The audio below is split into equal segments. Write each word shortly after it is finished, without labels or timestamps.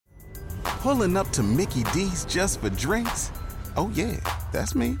Pulling up to Mickey D's just for drinks? Oh yeah,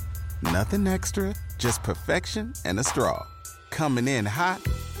 that's me. Nothing extra, just perfection and a straw. Coming in hot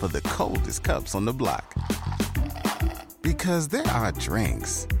for the coldest cups on the block. Because there are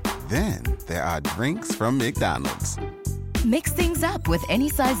drinks. Then there are drinks from McDonald's. Mix things up with any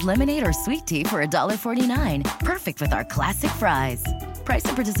size lemonade or sweet tea for $1.49. Perfect with our classic fries. Price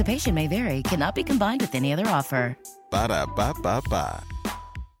and participation may vary. Cannot be combined with any other offer. Ba-da-ba-ba-ba.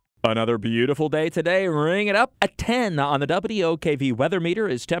 Another beautiful day today. Ring it up at 10 on the WOKV weather meter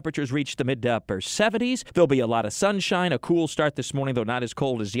as temperatures reach the mid to upper 70s. There'll be a lot of sunshine, a cool start this morning, though not as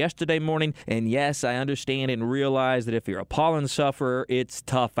cold as yesterday morning. And yes, I understand and realize that if you're a pollen sufferer, it's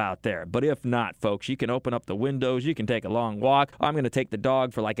tough out there. But if not, folks, you can open up the windows. You can take a long walk. I'm going to take the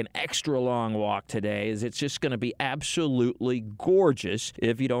dog for like an extra long walk today, as it's just going to be absolutely gorgeous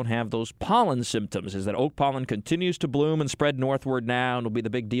if you don't have those pollen symptoms, as that oak pollen continues to bloom and spread northward now, and will be the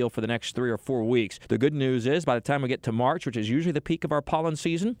big deal for the next 3 or 4 weeks. The good news is by the time we get to March, which is usually the peak of our pollen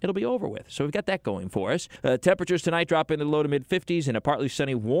season, it'll be over with. So we've got that going for us. Temperatures tonight drop into the low to mid 50s and a partly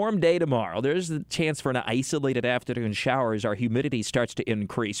sunny warm day tomorrow. There's the chance for an isolated afternoon shower as our humidity starts to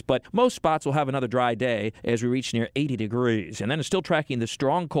increase, but most spots will have another dry day as we reach near 80 degrees. And then it's still tracking the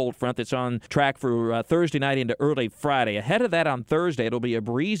strong cold front that's on track for Thursday night into early Friday. Ahead of that on Thursday, it'll be a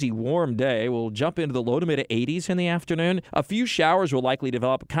breezy warm day. We'll jump into the low to mid 80s in the afternoon. A few showers will likely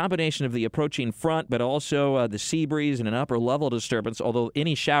develop, combination of the approaching front, but also the sea breeze and an upper level disturbance, although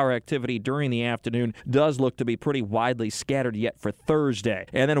any shower activity during the afternoon does look to be pretty widely scattered yet for Thursday.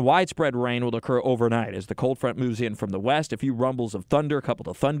 And then widespread rain will occur overnight as the cold front moves in from the west. A few rumbles of thunder, a couple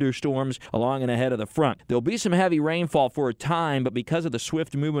of thunderstorms along and ahead of the front. There'll be some heavy rainfall for a time, but because of the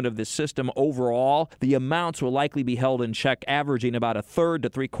swift movement of this system overall, the amounts will likely be held in check, averaging about 1/3 to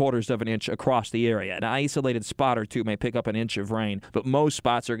 3/4 of an inch across the area. An isolated spot or two may pick up an inch of rain, but most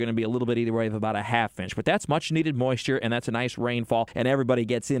spots are going to be a little bit either way of about 1/2 inch. But that's much needed moisture, and that's a nice rainfall, and everybody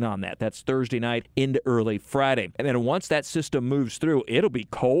gets in on that. That's Thursday night into early Friday. And then once that system moves through, it'll be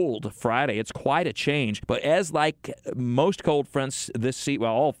cold Friday. It's quite a change. But as like most cold fronts this season,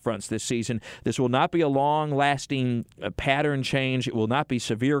 well, all fronts this season, this will not be a long-lasting pattern change. It will not be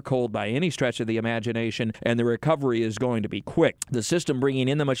severe cold by any stretch of the imagination, and the recovery is going to be quick. The system bringing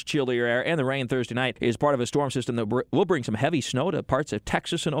in the much chillier air and the rain Thursday night is part of a storm system that will bring some heavy snow to parts of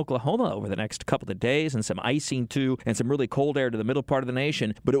Texas and Oklahoma over the next couple of days, and some icing too, and some really cold air to the middle part of the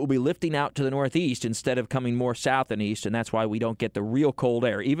nation, but it will be lifting out to the northeast instead of coming more south and east, and that's why we don't get the real cold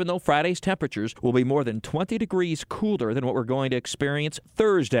air, even though Friday's temperatures will be more than 20 degrees cooler than what we're going to experience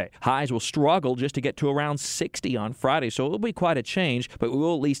Thursday. Highs will struggle just to get to around 60 on Friday, so it will be quite a change, but we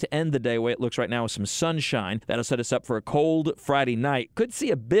will at least end the day the way it looks right now with some sunshine. That'll set us up for a cold Friday night. Could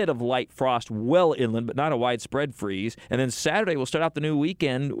see a bit of light frost well inland, but not a widespread freeze. And then Saturday, we'll start out the new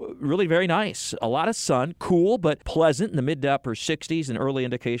weekend really very nice. A lot of sun, cool but pleasant in the mid to upper 60s, and early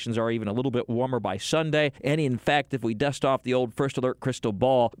indications are even a little bit warmer by Sunday. And in fact, if we dust off the old first alert crystal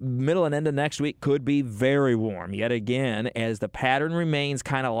ball, middle and end of next week could be very warm yet again, as the pattern remains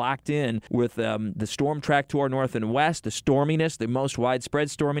kind of locked in with the storm track to our north and west, the storminess, the most widespread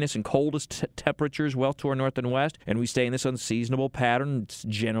storminess and coldest temperatures well to our north and west, and we stay in this unseasonable pattern. It's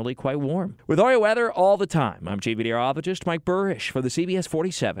generally quite warm. With all your weather all the time, I'm Chief Meteorologist Mike Burrish for the CBS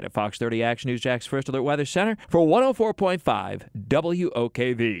 47 at Fox 30 Action News Jack's First Alert Weather Center for 104.5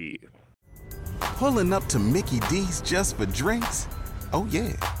 WOKV. Pulling up to Mickey D's just for drinks? Oh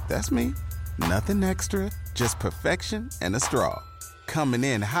yeah, that's me. Nothing extra, just perfection and a straw. Coming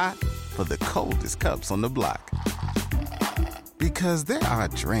in hot for the coldest cups on the block. Because there are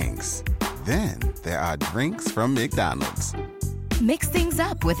drinks. Then there are drinks from McDonald's. Mix things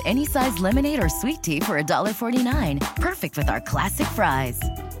up with any size lemonade or sweet tea for $1.49. Perfect with our classic fries.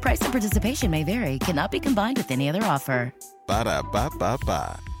 Price and participation may vary. Cannot be combined with any other offer.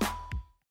 Ba-da-ba-ba-ba.